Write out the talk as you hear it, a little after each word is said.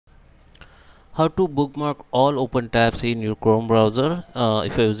How to bookmark all open tabs in your Chrome browser.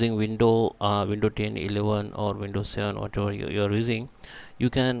 If you're using Windows 10, 11 or Windows 7, whatever you're using, you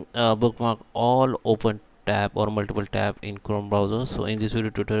can bookmark all open tab or multiple tab in Chrome browser. So in this video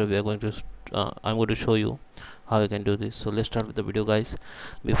tutorial we are going to I'm going to show you how you can do this. So let's start with the video, guys.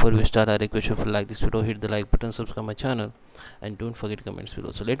 Before we start, I request you to like this video, hit the like button, subscribe my channel, and don't forget comments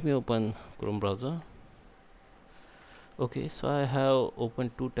below. So let me open Chrome browser. Okay, so I have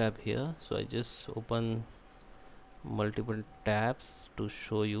opened two tab here, so I just open multiple tabs to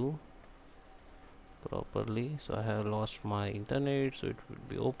show you properly. So I have lost my internet, so it will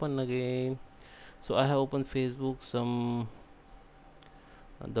be open again. So I have opened Facebook, some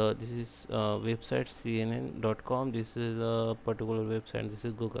this is website cnn.com. This is a particular website, this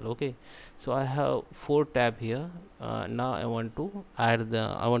is Google. Okay, so I have four tab here. Now I want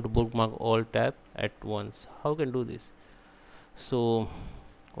to bookmark all tab at once. How can do this? So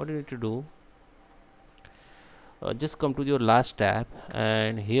what you need to do, just come to your last tab,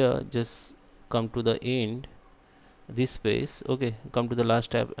 and here just come to the end this space. Okay, come to the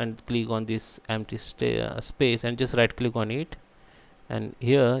last tab and click on this empty space and just right click on it, and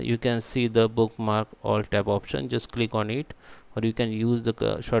here you can see the bookmark all tab option. Just click on it, or you can use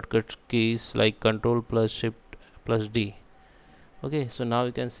the shortcut keys like Control plus Shift plus D. Okay, so now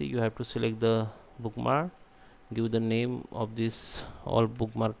you can see you have to select the bookmark, give the name of this all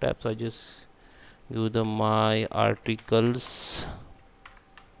bookmark tabs. I just give the my articles.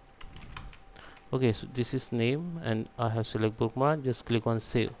 Okay, so this is name, and I have select bookmark. Just click on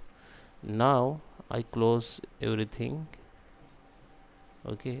save. Now I close everything.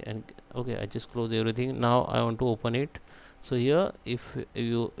 Okay, and okay, I just close everything. Now I want to open it. So here, if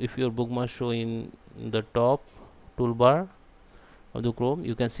your bookmark show in the top toolbar of the Chrome,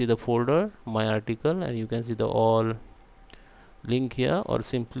 you can see the folder my article, and you can see the all link here, or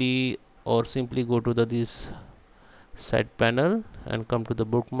simply go to this side panel and come to the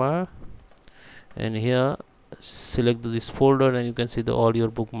bookmark, and here select this folder, and you can see the all your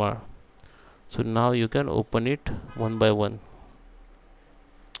bookmark. So now you can open it one by one.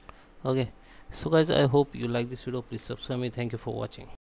 Okay, so guys, I hope you like this video. Please subscribe me. Thank you for watching.